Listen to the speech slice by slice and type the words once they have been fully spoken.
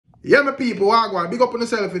Yeah, my people, walk on. Big up on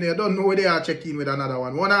yourself in here. Don't know where they are checking with another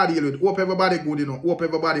one. One I deal with. Hope everybody good, you know. Hope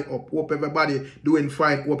everybody up. Hope everybody doing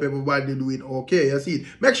fine. Hope everybody doing okay. You see it.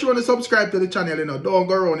 Make sure you subscribe to the channel, you know. Don't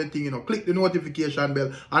go around the thing, you know. Click the notification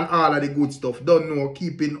bell and all of the good stuff. Don't know,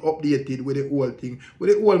 keeping updated with the whole thing,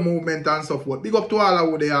 with the whole movement and so forth. Big up to all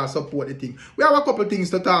of who they are support the thing. We have a couple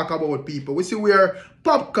things to talk about, people. We see where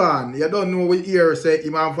Popcaan, you don't know, we hear say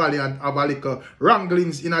him and Valiant have a little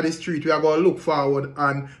wranglings in the street. We are going to look forward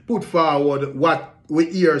and put forward what we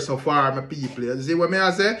hear so far, my people. You see what I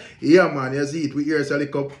say? Yeah, man, you see it. We hear say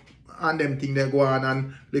little and them thing they go on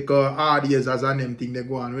and little audience as and them thing they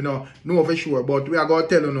go on. We know for sure, but we are going to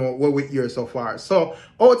tell you know what we hear so far. So,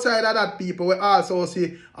 outside of that, people, we also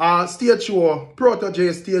see stage show,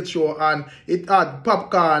 Protege stage show, and it had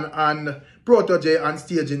Popcaan and Protege and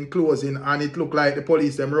staging closing, and it looked like the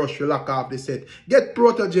police them rush to lock off the set. Get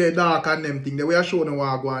Protege dark and them thing. They were showing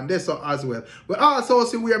what go on. This as well. We also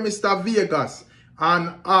see where Mr. Vegas,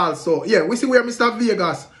 and also, yeah, we see where Mr.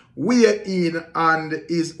 Vegas weigh in and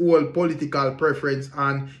his whole political preference,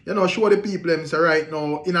 and you know, show the people them say right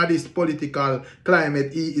now in this political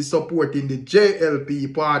climate he is supporting the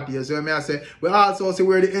JLP party. So I say we also see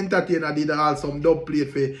where the entertainer did also some dub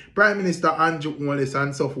plate for Prime Minister Andrew Wallace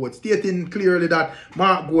and so forth, stating clearly that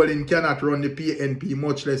Mark Golding cannot run the PNP,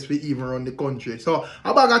 much less for even run the country. So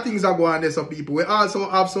a bag of things are going on there, so people. We also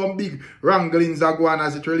have some big wranglings are going on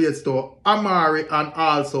as it relates to Amari and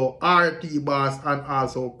also RT Boss and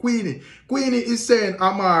also Queenie. Queenie is saying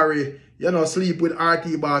Amari, you know, sleep with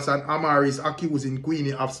RT Boss, and Amari is accusing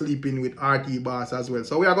Queenie of sleeping with RT Boss as well.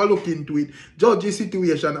 So we are going to look into it, judge the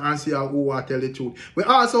situation and see who will tell the truth. We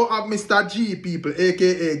also have Mr. G, people,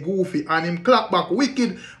 aka Goofy, and him clap back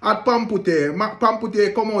wicked at Pamputae.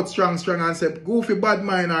 Pamputae come out strong and say Goofy bad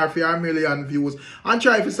mind her for a million views and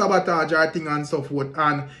try to sabotage her thing and so forth.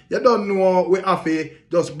 And you don't know, we have to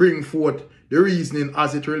just bring forth the reasoning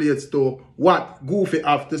as it relates to what Goofy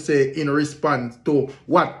have to say in response to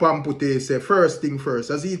what Pamputae say. First thing first,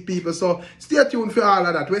 as it people. So stay tuned for all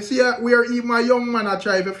of that. We see where even a young man a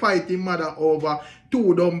try to fight his mother over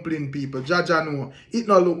two dumpling people. Jaja know it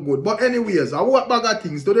not look good. But anyways, I want bag of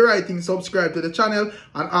things. Do the right thing, subscribe to the channel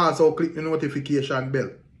and also click the notification bell.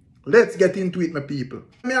 Let's get into it, my people.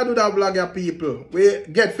 Me I do that vlog here, people. We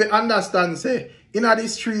get to understand, say, in the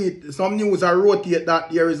street, some news are rotate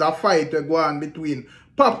that there is a fight going on between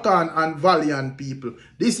Popcaan and Valiant, people.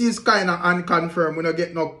 This is kind of unconfirmed. We don't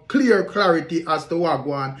get no clear clarity as to what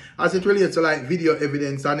go on, as it relates to like video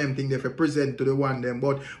evidence and everything they present to the one them.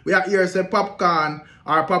 But we are here say Popcaan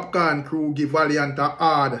or Popcaan crew give Valiant a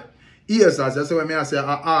hard ears, that's what I say, a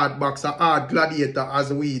hard box, a hard gladiator,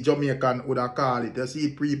 as we Jamaican would call it. You see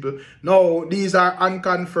it, people. Now, these are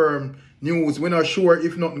unconfirmed news. We're not sure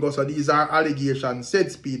if nothing goes. So these are allegations,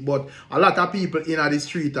 said speed, but a lot of people in the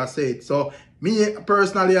street are said. So me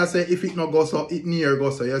personally, I say if it not goes so, it near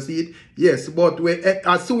goes so. You see it? Yes, but we,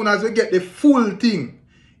 as soon as we get the full thing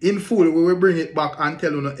in full, we will bring it back and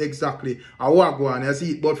tell you exactly what go on. You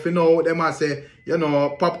see it? But for now, they must say, you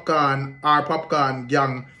know, Popcaan or Popcaan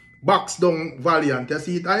gang box down Valiant. You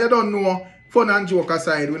see it? And you don't know, fun and joke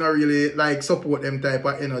aside, we don't really like support them type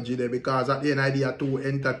of energy there, because at the end of the day are two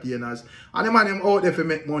entertainers. And the man them out there for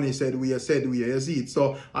make money, said we, you see it.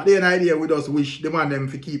 So at the end of the day, we just wish the man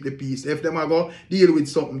them to keep the peace. If them are go deal with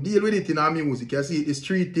something, deal with it in our music. You see it, the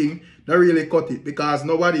street thing, not really cut it, because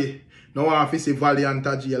nobody no want to see Valiant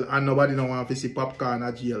a jail and nobody no want to see Popcaan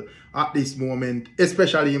a jail at this moment,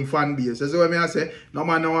 especially in fan base. So what I say, no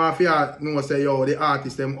man no want to know say, yo, the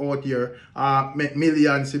artists them out here make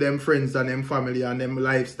millions to them friends and them family and them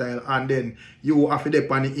lifestyle, and then you have to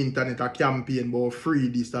dep on the internet a campaign about free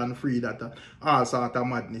this and free that, all sort of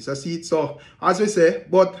madness. You see it? So as we say,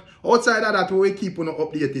 but outside of that, we keep on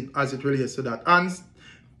updated as it relates to that. And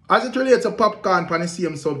as it relates to Popcaan on the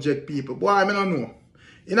same subject, people, boy, I don't know.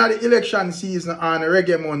 In the election season and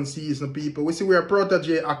reggae month season, people, we see where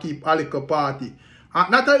Protege keep a liquor party.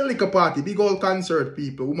 Not a liquor party, big old concert,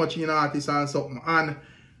 people, who much in artists and something. And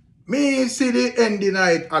me see the end the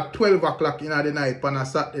night at 12 o'clock in the night on a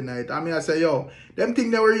Saturday night. And me I say, yo, them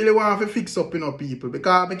think they really want to fix up, you know, people.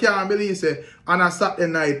 Because I can't believe, say, on a Saturday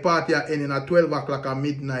night party ending at 12 o'clock at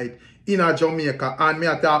midnight in a Jamaica. And me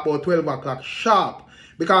I talk about 12 o'clock sharp.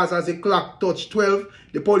 Because as the clock touch 12,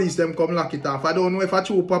 the police them come lock it off. I don't know if I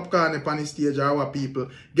chew Popcaan up on the stage or what, people.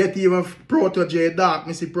 Get even Protege dark.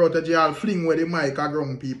 Me see Protege all fling with the mic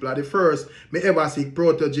around people. At the first, me ever see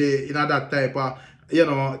Protege in that type of, you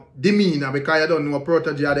know, demeanor. Because I don't know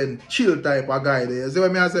Protege are then chill type of guy there. See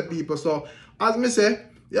what I say, people? So, as me say,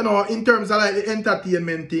 you know, in terms of like the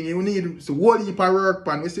entertainment thing, you need a whole heap of work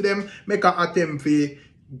pan. We see them make an attempt for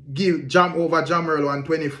give jam over Jamerl on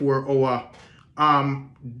 24-hour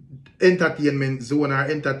entertainment zone or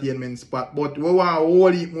entertainment spot. But we want a whole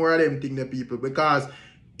heap more of them thing the people, because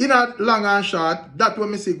in a long and short, that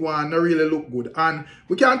when me see go on, not really look good. And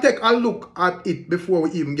we can take a look at it before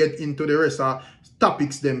we even get into the rest of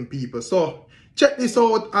topics them people. So check this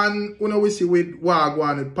out, and we see with what go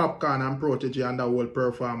on with Popcaan and Protege and the whole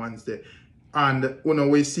performance there. And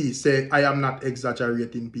we see, say, I am not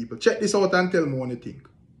exaggerating people. Check this out and tell me what you think.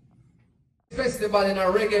 Festival in a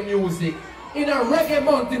reggae music, in a reggae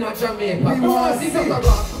month in a Jamaica.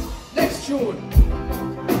 Next tune.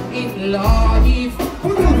 In life. I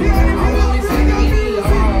want me say in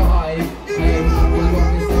life. And what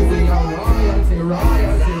me say we are royalty,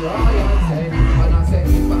 royalty, royalty. And I say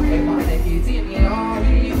if I ever make it in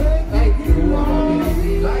life, like you are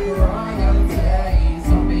busy like royalty.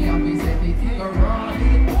 So me happy say the thing right.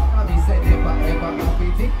 And me say if I ever happy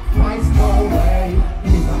think twice no way.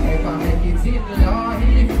 If I ever make it in life,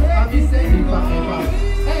 and me say if I ever.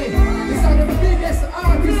 Hey, these are the biggest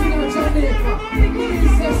artists in Jamaica.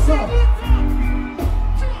 This is so.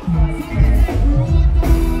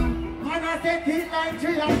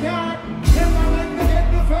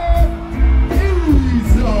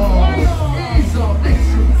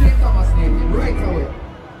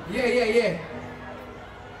 Yeah.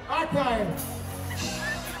 Archive.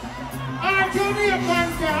 Our Junior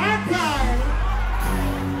Monster Archive.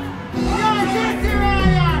 Yo, Jesse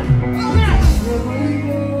Ryan.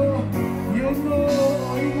 You know.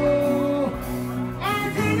 Our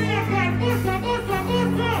Junior Monster,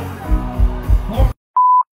 Musa.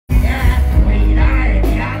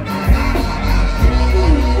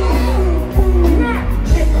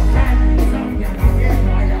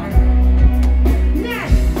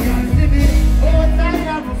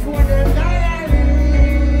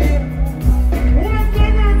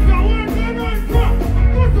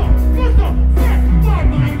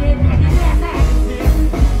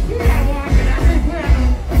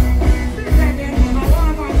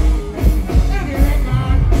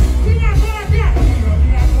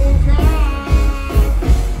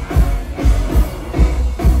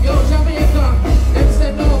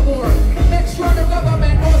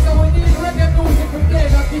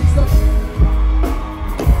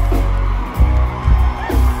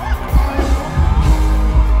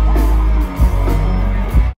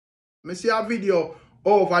 I see a video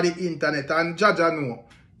over the internet and Jaja know.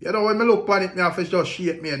 You know, when I look on it, I have to just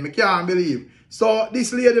shake me and I can't believe. So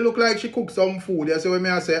this lady look like she cook some food. You see when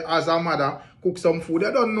I say as a mother cook some food.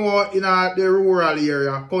 I don't know in the rural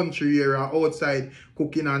area, country area, outside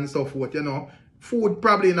cooking and so forth, you know. Food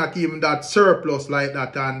probably not even that surplus like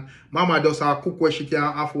that, and mama does her cook where she can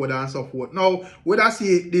afford and so forth. Now, when I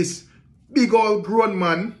see this big old grown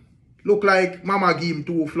man look like mama give him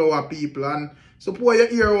 2 flower people, and suppose you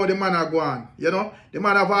hear how the man are going, you know? The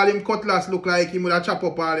man have all him cutlass look like him would have chop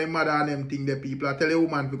up all them mother and them thing the people. I tell the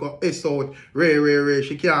woman because it's out, ray,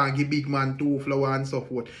 she can't give big man 2 flower and so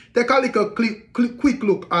forth. Take a little quick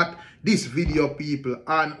look at this video, people,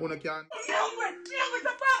 and you can...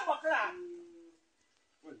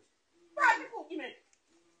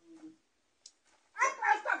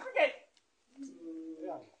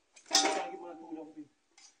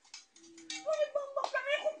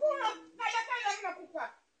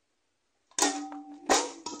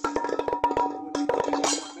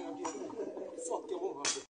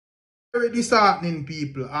 Very disheartening,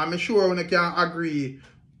 people. I'm sure you can agree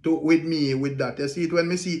with me with that. You see it when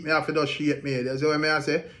me see it, me have to just shake me. You see what I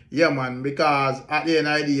say? Yeah, man, because at the end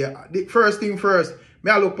of the day, the first thing first,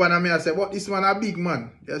 me I look on and me I say, but this man a big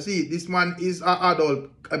man. You see, this man is an adult.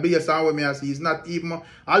 Based on what me I see, he's not even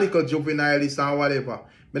a little juvenile or whatever.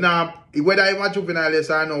 Now, whether I'm a juvenile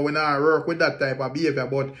or no, we not work with that type of behavior,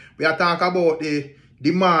 but we are talking about the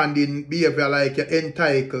demanding behavior like you're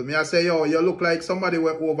entitled. Me I say, yo, you look like somebody who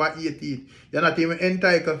over 18. You're not even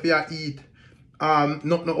entitled for you eat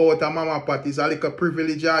nothing out of mama pot. It's a little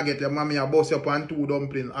privilege you get your mommy a bust up on 2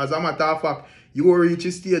 dumplings. As a matter of fact, you will reach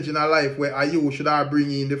a stage in a life where you should have bring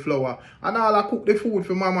in the flour. And all I cook the food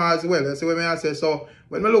for mama as well. You see what I say? So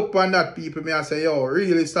when I look upon that people, me I say, yo,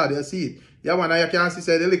 really sad, you see it. Yeah, man, you can see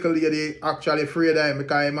say the little lady actually afraid of him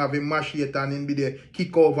because him have him machete and him be there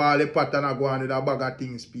kick over all the pot and go on with a bag of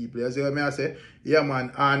things, people. You see what I say? Yeah,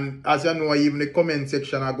 man. And as you know, even the comment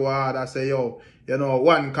section I go hard, I say, yo, you know,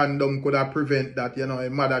 1 condom could have prevent that, you know, a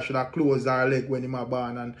mother should have closed her leg when him a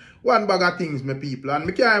born, and 1 bag of things, my people. And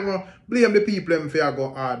I can't even blame the people them for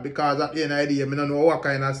go hard, because at the end of the day, I don't know what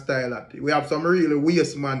kind of style that. We have some really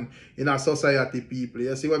waste man in our society, people.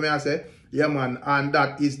 You see what I say? Yeah, man. And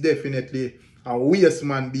that is definitely a waste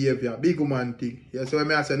man behavior, big woman thing. You see what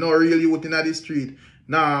I say? No real youth in the street,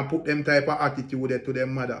 nah put them type of attitude there to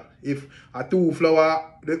them mother. If a 2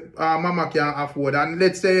 flower, mama can afford, and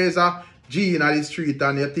let's say it's a G in the street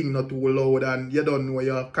and your thing not too loud and you don't know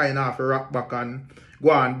you kind of have to rock back and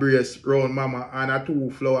go and brace round mama, and a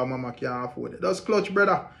 2 flower mama can afford it. Just clutch,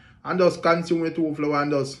 brother, and just consume the 2 flower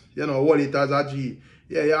and just, you know, hold it as a G.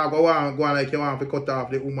 Yeah, you go on like you want to cut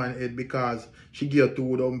off the woman head because she give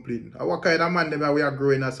 2 dumpling. What kind of man them we are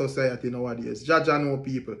growing in a society nowadays? Judge and know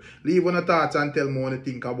people. Leave on the thoughts and tell me what you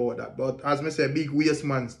think about that. But as me say, big waste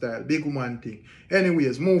man style, big woman thing.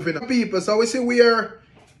 Anyways, moving on. People, so we see where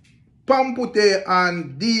Pamputae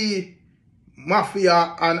and the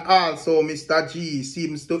Mafia and also Mr. G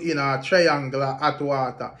seems to in a triangle at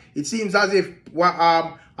water. It seems as if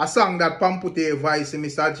a song that Pamputae voiced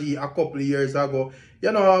Mr. G a couple of years ago,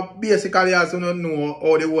 you know, basically as you don't know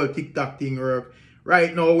how the whole TikTok thing work.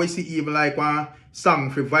 Right now we see even like one song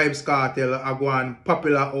for Vibes Cartel are going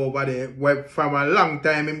popular over there. Where from a long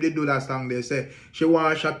time him they do that song, they say she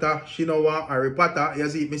want shatter, she no want Harry Potter. You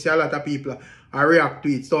see, me see a lot of people react to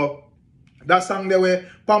it. So that song the way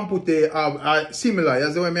Pamputae are similar,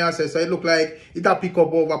 as the way me I say. So it look like it a pick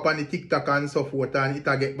up over upon the TikTok and so forth, and it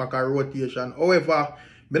a get back a rotation. However,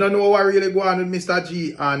 I don't know what really go on with Mr.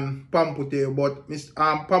 G and Pamputae, but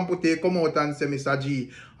Pamputae come out and say Mr. G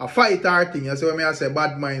a fight our thing, as the way me I say,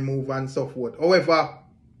 bad mind move and so forth. However,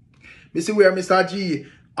 me see where Mr. G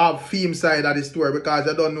have theme side of the story, because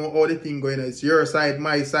I don't know how the thing going on. It's your side,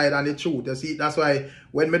 my side, and the truth. You see, that's why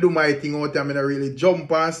when me do my thing out there, I don't really jump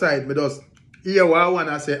on side. Me just hear what I want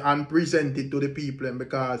to say and present it to the people,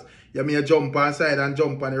 because you may jump on side and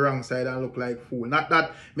jump on the wrong side and look like fool. Not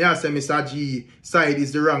that me I say Mr. G side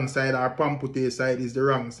is the wrong side or Pamputae side is the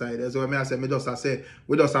wrong side. So me I say me just say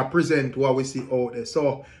we just present what we see out there.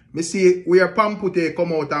 So me see where Pamputae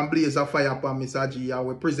come out and blaze a fire upon Mr. G, and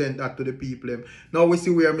we present that to the people. Now we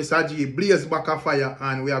see where Mr. G blaze back a fire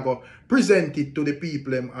and we are going to present it to the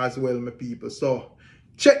people as well, my people. So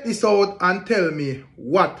check this out and tell me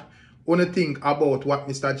what you think about what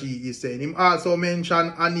Mr. G is saying. Him also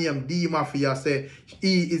mentioned a name, D Mafia, say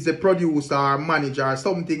he is the producer or manager or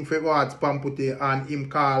something for what's Pamputae, and him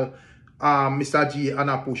call Mr. G and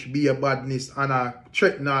a push be a badness and a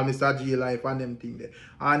threaten all Mr. G life and them thing there.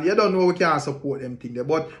 And you don't know we can support them thing there.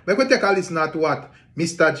 But we can take a listen to what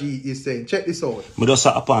Mr. G is saying. Check this out. I just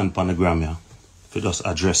upon Panagram here to just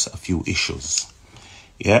address a few issues.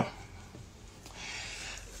 Yeah.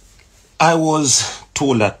 I was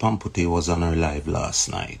told that Pamputae was on her live last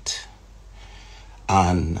night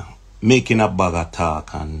and making a bag of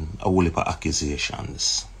talk and a whole heap of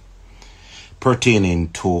accusations pertaining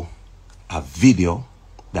to a video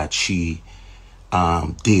that she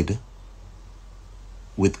did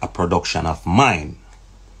with a production of mine.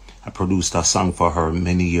 I produced a song for her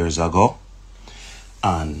many years ago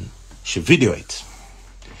and she videoed it.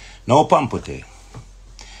 Now Pamputae,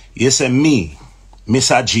 you say me,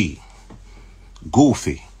 Mr. G,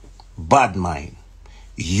 Goofy, bad mind,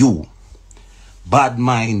 you, bad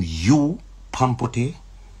mind, you, Pamputae.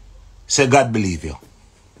 Say God believe you.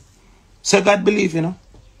 Say God believe you, know.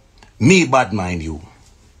 Me bad mind you.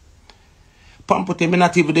 Pamputae, me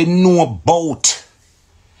not even know about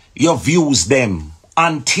your views them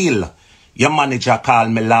until your manager called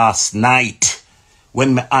me last night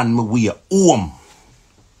when me on my way home.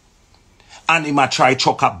 And him a try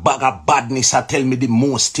chuck a bag of badness and tell me the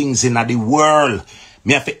most things in the world.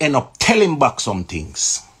 Me have to end up telling back some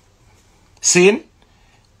things. See?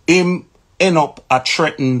 Him end up a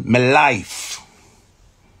threaten my life.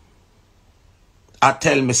 I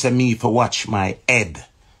tell me say me for watch my head.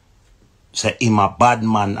 Say him a bad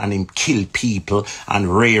man and him kill people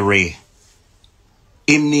and Ray.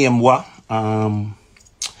 Him name what? Dan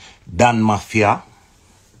Mafia.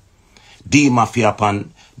 D Mafia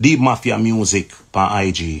pan. The Mafia music on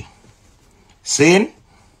IG. Saying?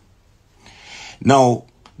 Now,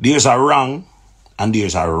 there's a wrong and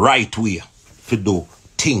there's a right way to do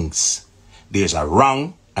things. There's a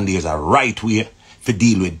wrong and there's a right way to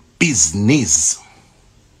deal with business.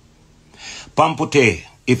 Pamputae,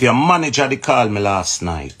 if your manager they called me last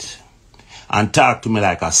night and talked to me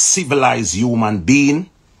like a civilized human being,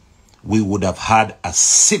 we would have had a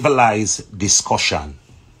civilized discussion.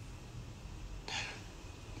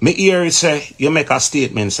 Me hear you say, you make a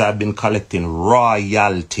statement, say I've been collecting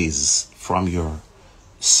royalties from your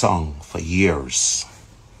song for years.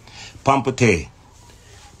 Pamputae,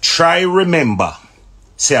 try remember,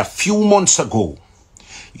 say a few months ago,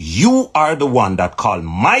 you are the one that called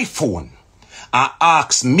my phone and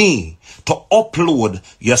asked me to upload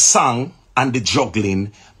your song and the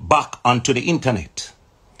juggling back onto the internet.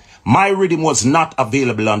 My rhythm was not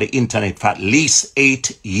available on the internet for at least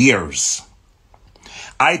 8 years.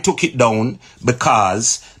 I took it down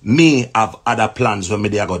because me have other plans when me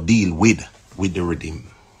they go deal with the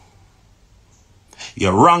rhythm.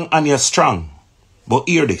 You're wrong and you're strong. But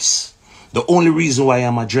hear this. The only reason why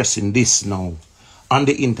I'm addressing this now on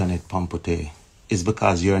the internet, Pamputae, is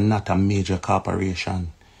because you're not a major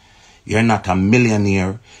corporation. You're not a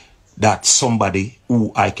millionaire that somebody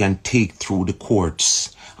who I can take through the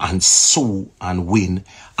courts and sue and win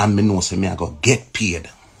and me know say me I go get paid.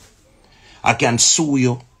 I can sue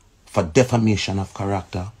you for defamation of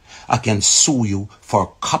character. I can sue you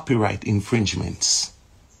for copyright infringements.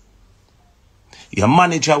 Your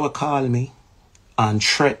manager will call me and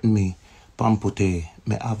threaten me. Pamputae,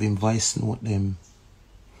 me have him voice note them.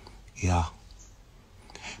 Yeah.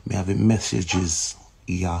 Me have him messages.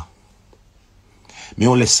 Yeah. Me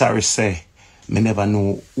only sorry say, me never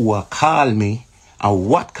know who will call me and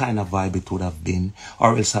what kind of vibe it would have been,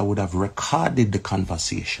 or else I would have recorded the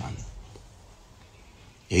conversation.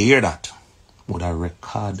 You hear that? Would I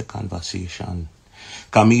record the conversation?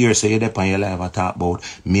 Come here, say you dep on your live I talk about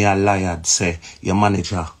me a liar say your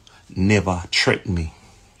manager never threaten me.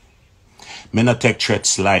 Me not take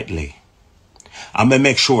threats lightly. And me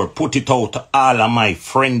make sure put it out to all of my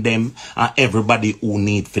friend them and everybody who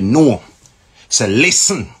need to know. So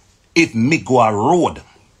listen, if me go a road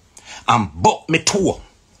and buck me toe,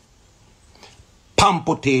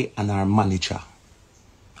 Pamputae and our manager,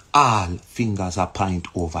 all fingers are point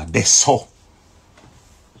over this so.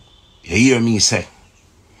 You hear me say?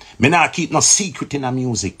 Me not keep no secret in the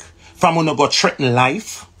music. From when I go threaten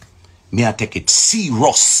life, me I take it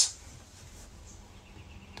serious.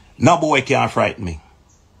 No boy can't frighten me.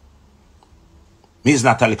 Me is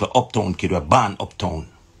not a little uptown kid with born uptown.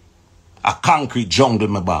 A concrete jungle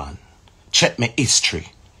me born. Check my history.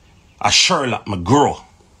 A Sherlock me grow.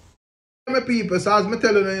 My people, so as me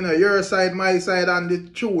telling you, your side, my side, and the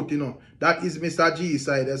truth, that is Mr. G's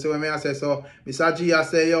side. So when I say so, Mr. G I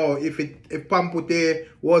say, yo, if Pamputae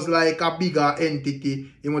was like a bigger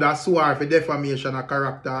entity, he would have sworn for defamation of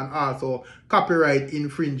character and also copyright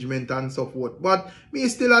infringement and so forth. But me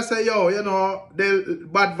still I say, yo, the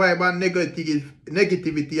bad vibe and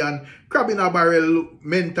negativity and crab in a barrel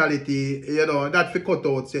mentality, that for cut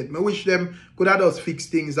out said. Me wish them could have just fix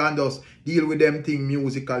things and just deal with them thing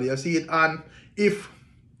musically. You see it? And if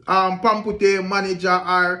Pamputae manager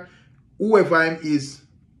or whoever him is,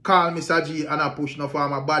 call Mr. G and a push no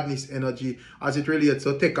form of badness energy as it relates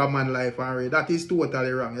to take a man life and read. That is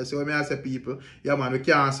totally wrong. You see what I say, people? Yeah, man, we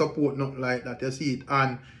can't support nothing like that. You see it?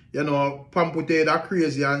 And, Pamputae that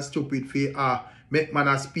crazy and stupid for make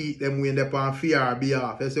man speak them when they on fear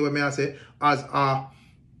behalf. You see what I say? As a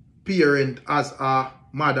parent, as a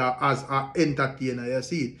mother, as a entertainer. You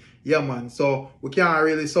see it? Yeah, man. So we can't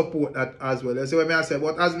really support that as well. You see what I say?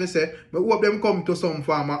 But as I say, I hope them come to some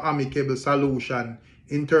form of amicable solution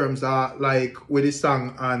in terms of like with the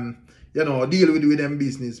song and deal with them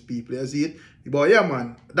business people. You see it? But yeah,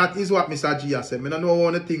 man, that is what Mr. G has said. I don't know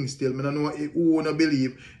one thing still. I don't know who wanna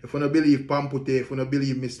believe. If you don't believe Pamputae, if you don't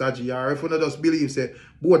believe Mr. G, or if you don't just believe say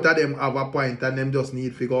both of them have a point and them just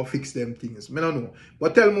need to go fix them things. I don't know.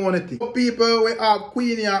 But tell me one thing. People, we have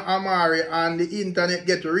Queenie and Amari and the internet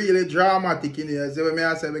get really dramatic in here. See what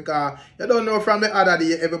I say? Because you don't know from the other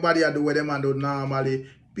day everybody do what them and do normally.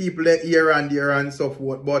 People here and there and so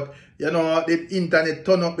forth. But the internet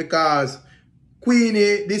turn up because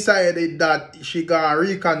Queenie decided that she gonna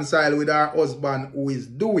reconcile with her husband who is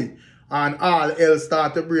doing. And all else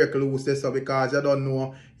start to break loose so because you don't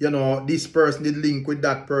know, this person did link with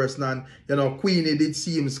that person and, Queenie did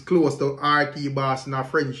seems close to RT Boss in a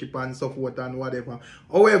friendship and so forth and whatever.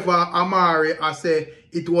 However, Amari, I say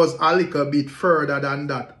it was a little bit further than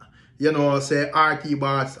that. Say RT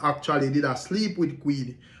Boss actually did a sleep with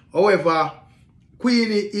Queenie. However,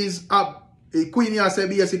 Queenie is up. Queenie has said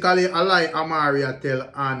basically a lie Amari tell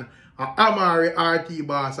and Amari RT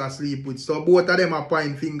Boss asleep with. So both of them are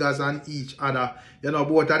pointing fingers on each other.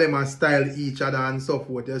 Both of them are style each other and so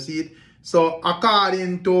forth. You see it? So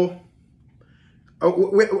according to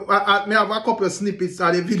I have a couple of snippets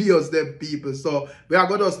of the videos them people. So we are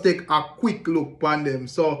gonna just take a quick look on them.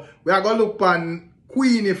 So we are gonna look on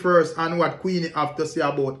Queenie first and what Queenie have to say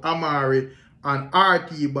about Amari and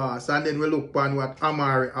RT Boss, and then we look on what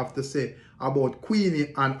Amari have to say about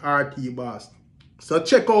Queenie and RT Boss. So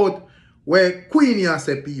check out where Queenie has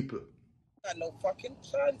said people. Got no fucking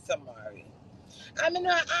chance, Amari. I'm in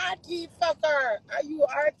an RT fucker. Are you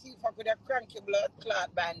RT fuck with a cranky blood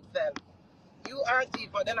clot by himself? You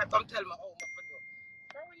RT fuck, then I come tell me how much to do.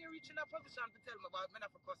 How when you reaching a position to tell me about men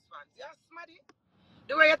of a cuss fans? Yeah, smaddy.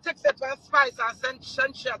 The way you text it to Spice and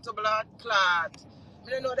send shot to blood clot. I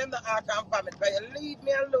don't know them the arc and vomit, but you leave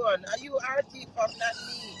me alone. Are you RT fuck, not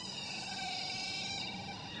me?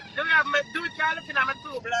 Do you have my do it all looking at my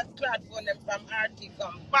two blood clot phone them from RT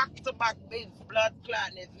come back to back bins, blood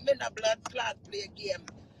clot, me no blood clot play a game.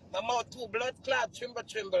 My mouth two blood clot, tremble.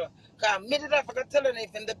 Cause me did I forget telling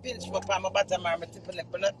if in the pinch for my bottom arm, tip on it,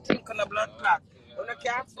 but not think on the blood clot. You know,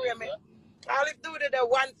 can't free me. All if do the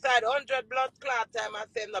one side, 100 blood clot time, I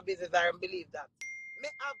say no business, I don't believe that. Me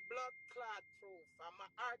have blood clot proof, and my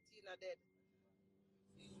RT not dead.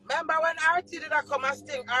 Remember when RT did I come and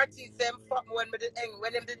sting, RT said fuck me when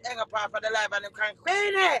him did hang up off of the live and him crying,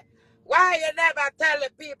 Queenie, why you never tell the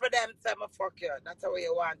people them say me fuck you? That's how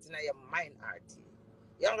you want in your mind, RT.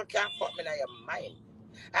 You can't fuck me in your mind.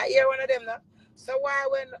 I hear one of them now. So why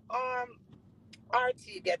when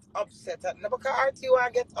RT gets upset no, because RT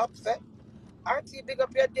want to get upset? RT big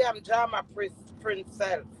up your damn drama prince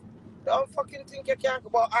self. Don't fucking think you can't go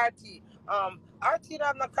about RT. RT don't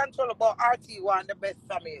have no control about RT want the best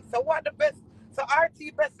for me. So what the best? So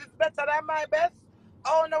RT best is better than my best?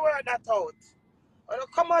 Oh no word that out.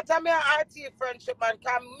 Come out of me and RT friendship man.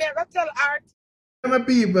 Can me go tell RT. My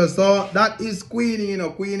people, so that is Queenie, you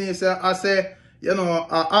know. Queenie say, I say, you know,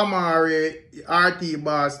 Amari, RT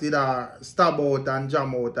boss did a stab out and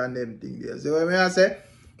jam out and them things there. So when I say,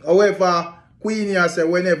 however, Queenie I say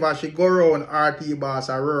whenever she go around RT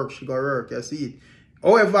boss or work, she go work, you see it.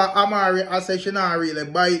 However, Amari I say she not really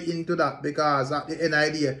buy into that because at the end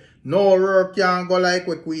of the day, no work can go like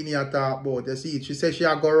what Queenie I talk about, you see it. She said she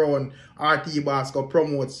a go around RT boss go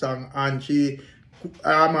promote song and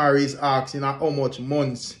Amari is asking how much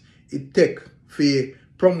months it take for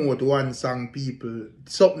promote one song people.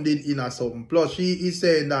 Something did in or something. Plus she is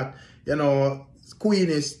saying that, you know,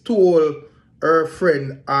 Queenie stole her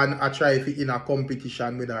friend and I try to in a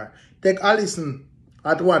competition with her. Take a listen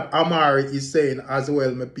at what Amari is saying as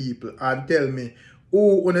well, my people, and tell me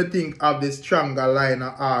who wanna think of the stronger line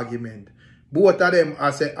of argument. Both of them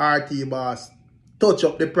as a RT boss touch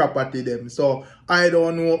up the property them. So I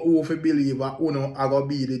don't know who to believe or who know I go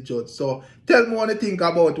be the judge. So tell me what you think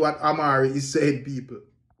about what Amari is saying, people.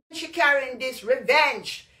 She carrying this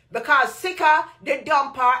revenge because Sika they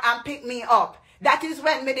dump her and pick me up. That is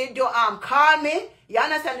when me they do call me. You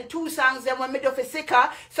understand the two songs then when me do for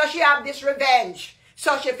Sika. So she have this revenge.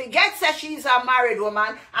 So she forgets that she's a married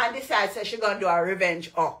woman and decides that she gonna do a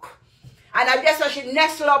revenge hook. And I guess so she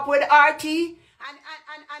nestle up with RT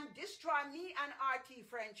and destroy me and RT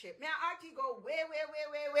friendship. Me and RT go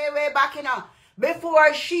way back in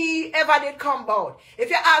before she ever did come about. If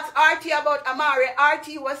you ask RT about Amari,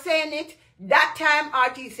 RT was saying it. That time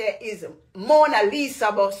RT said is Mona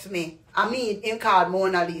Lisa boss me. I mean him called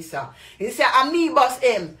Mona Lisa. He said I me boss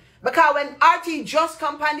him. Because when RT just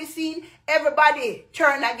come on the scene, everybody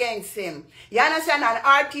turn against him. You understand?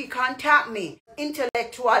 And RT contact me,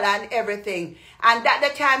 intellectual and everything. And at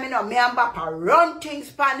the time, you know, me and Papa run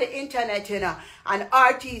things on the internet, you know. And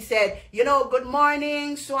RT said, you know, good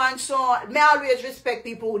morning, so and so. Me always respect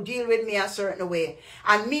people who deal with me a certain way.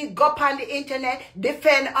 And me go up on the internet,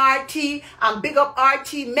 defend RT, and big up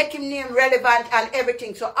RT, make him name relevant and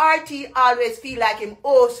everything. So RT always feel like him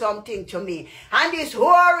owe something to me. And this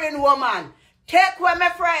whoring woman, take away my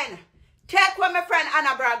friend and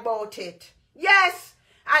I brag about it. Yes.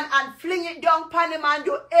 And fling it down upon him and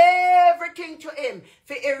do everything to him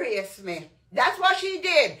to erase me. That's what she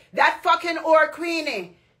did. That fucking whore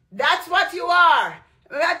Queenie. That's what you are.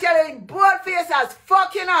 I tell you, both faces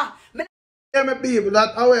fucking up. Yeah, my people,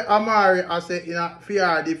 that how Amari I say in a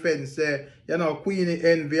fear defense say, you know, Queenie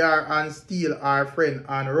NVR and steal our friend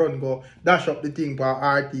and run go dash up the thing for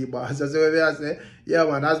RT boss. That's what I say. Yeah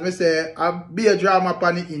man, as me say, I be a drama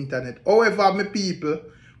upon the internet. However, my people,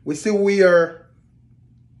 we see where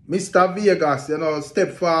Mr. Vegas, you know, step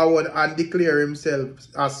forward and declare himself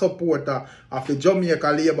a supporter of the Jamaica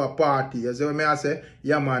Labour Party. You see what I say?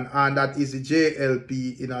 Yeah, man. And that is the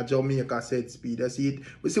JLP in a Jamaica set speed. You see it?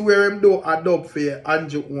 We see where him do a dub for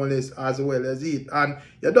Andrew Ownless as well. You see it? And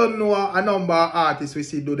you don't know a number of artists we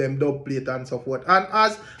see do them dub plate and so forth. And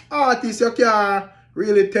as artists, you can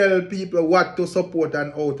really tell people what to support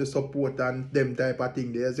and how to support and them type of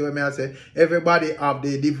thing there. So when I say everybody have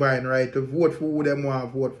the divine right to vote for who them want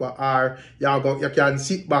to vote for, or you can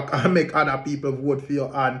sit back and make other people vote for you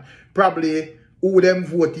and probably who them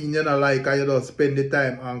voting you know like and you just spend the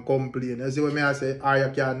time and complain. You see what I say? Or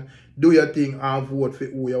you can do your thing and vote for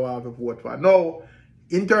who you want to vote for. Now,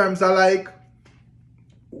 in terms of like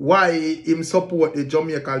why him support the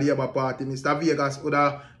Jamaica Labour Party. Mr. Vegas would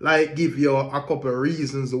have like give you a couple of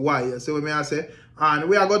reasons why. So we may say, and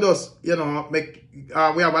we are going to just, you know, make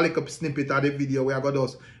we have a little snippet of the video. We are going to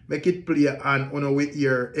just make it play and on we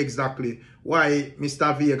hear exactly why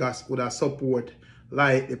Mr. Vegas would have support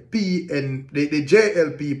like the P and the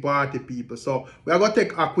JLP party people. So we are going to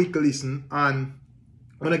take a quick listen, and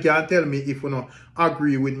you can tell me if you know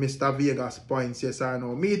agree with Mr. Vegas points, yes or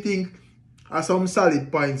no. Me think some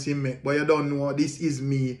solid points he make, but you don't know this is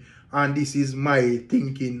me and this is my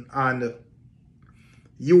thinking, and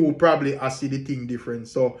you probably see the thing different.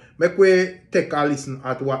 So make we take a listen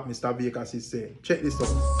at what Mr. Vegas is saying. Check this out.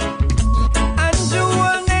 And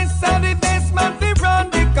dualness are the best man to run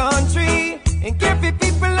the country, and keep the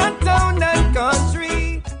people in town and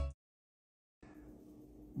country.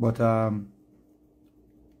 But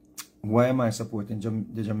why am I supporting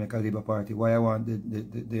the Jamaica Labour Party? Why I want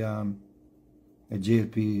the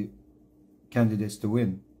JLP candidates to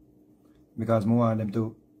win? Because I want them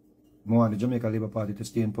to, I want the Jamaica Labour Party to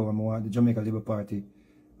stay in power. I want the Jamaica Labour Party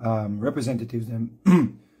representatives them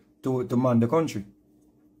to man the country.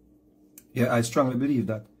 Yeah, I strongly believe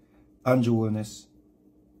that Andrew Holness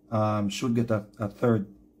should get a third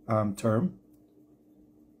term.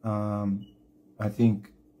 I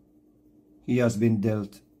think he has been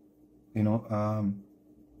dealt, you know,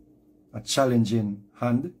 a challenging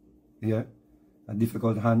hand, yeah, a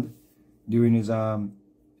difficult hand during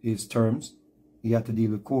his terms. He had to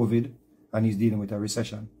deal with COVID, and he's dealing with a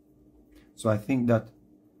recession. So I think that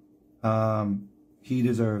he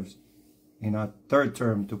deserves, in a third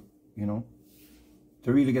term, to, you know,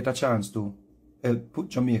 to really get a chance to help put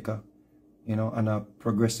Jamaica, you know, on a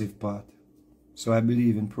progressive path. So I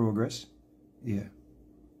believe in progress, yeah.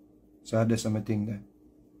 So that's my thing there.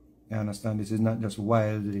 You understand? This is not just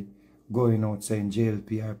wildly going out saying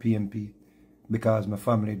JLP or PMP because my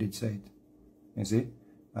family did say it. You see?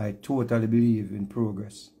 I totally believe in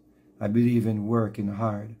progress. I believe in working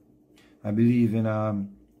hard. I believe in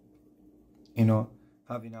you know,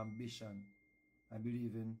 having ambition. I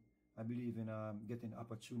believe in getting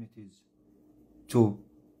opportunities to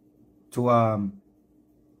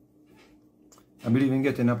I believe in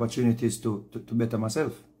getting opportunities to better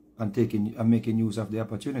myself and making use of the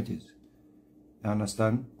opportunities. You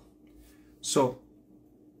understand? So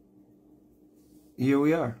here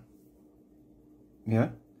we are. Yeah?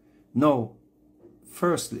 Now,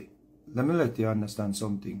 firstly, let me let you understand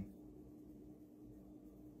something.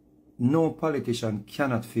 No politician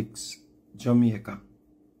cannot fix Jamaica.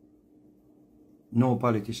 No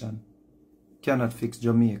politician cannot fix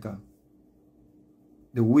Jamaica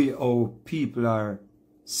the way how people are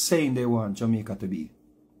saying they want Jamaica to be.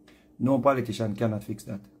 No politician cannot fix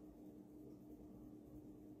that.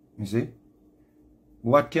 You see?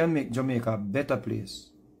 What can make Jamaica a better place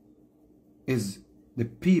is the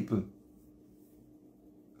people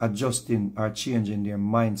adjusting or changing their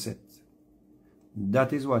mindset.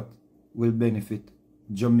 That is what will benefit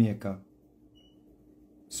Jamaica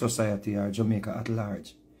society or Jamaica at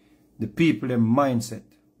large. The people, their mindset.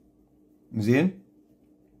 You see?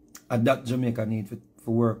 And that Jamaica need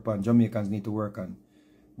for work on. Jamaicans need to work on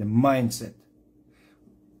the mindset.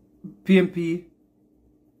 PMP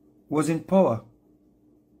was in power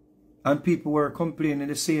and people were complaining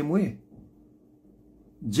the same way.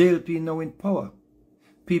 JLP now in power.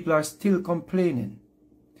 People are still complaining.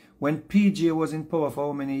 When PJ was in power for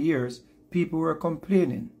how many years, people were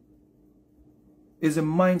complaining. It's the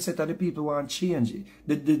mindset of the people who want change.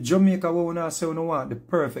 The Jamaica we want to say we want the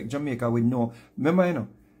perfect Jamaica with no. Remember, you know,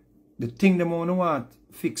 the thing they want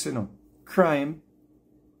fix, you know, crime,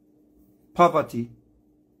 poverty,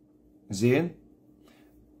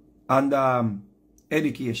 and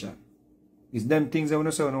education. It's them things they want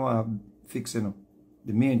to say we want fix, you know.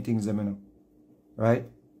 The main things them, you know. Right?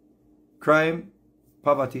 Crime,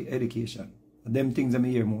 poverty, education. Them things them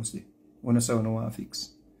here mostly. We say we want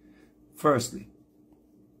fix. Firstly,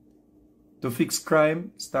 to fix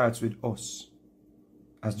crime starts with us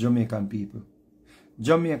as Jamaican people.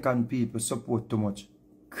 Jamaican people support too much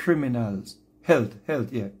criminals. Health,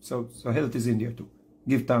 yeah. So health is in there too.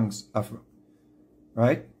 Give thanks, Afro.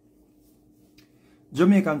 Right?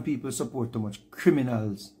 Jamaican people support too much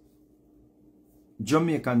criminals.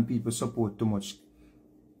 Jamaican people support too much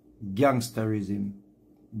gangsterism,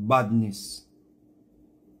 badness.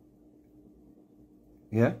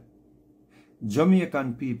 Yeah?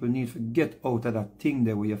 Jamaican people need to get out of that thing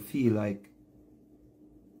there where you feel like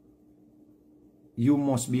you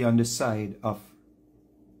must be on the side of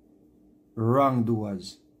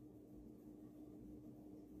wrongdoers.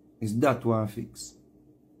 Is that one fix?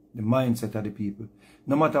 The mindset of the people.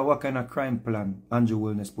 No matter what kind of crime plan Andrew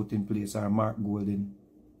Wellness put in place or Mark Golden,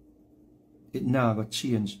 it now got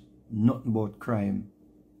change nothing about crime.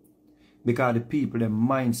 Because the people, their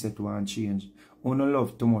mindset want change. We don't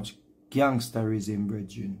love too much gangsterism,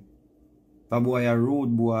 brethren. A boy, a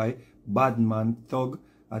road boy, bad man, thug,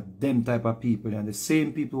 them type of people. And the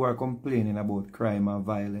same people who are complaining about crime and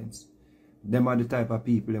violence, them are the type of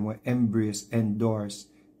people that will embrace, endorse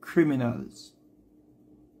criminals.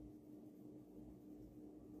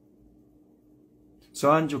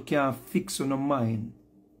 So Andrew can't fix on the mind.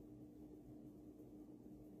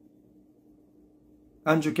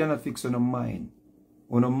 Andrew cannot fix on the mind.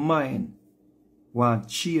 On the mind want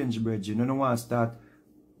change, brethren. You don't want to start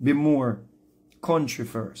be more country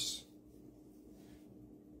first.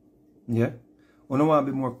 Yeah? You don't want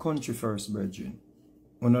to be more country first, brethren.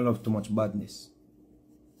 You don't love too much badness.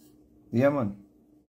 Yeah, man.